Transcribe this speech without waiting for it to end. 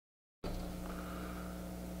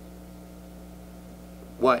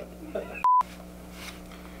What?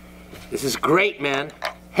 This is great, man.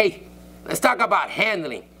 Hey, let's talk about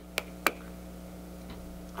handling.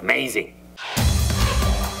 Amazing.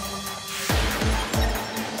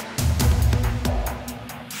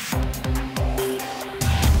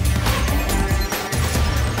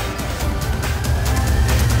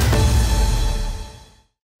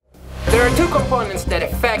 There are two components that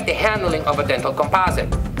affect the handling of a dental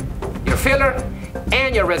composite: your filler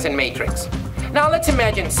and your resin matrix. Now let's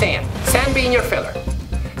imagine sand. Sand being your filler.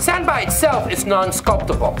 Sand by itself is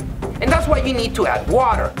non-sculptable, and that's why you need to add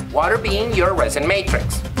water. Water being your resin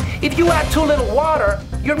matrix. If you add too little water,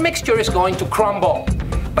 your mixture is going to crumble.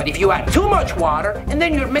 But if you add too much water, and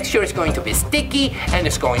then your mixture is going to be sticky and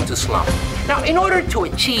it's going to slump. Now, in order to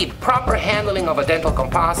achieve proper handling of a dental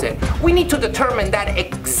composite, we need to determine that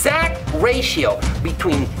exact ratio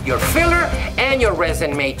between your filler and your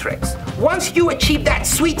resin matrix. Once you achieve that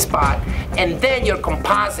sweet spot, and then your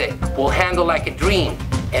composite will handle like a dream,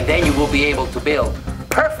 and then you will be able to build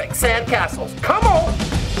perfect sand castles. Come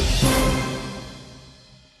on!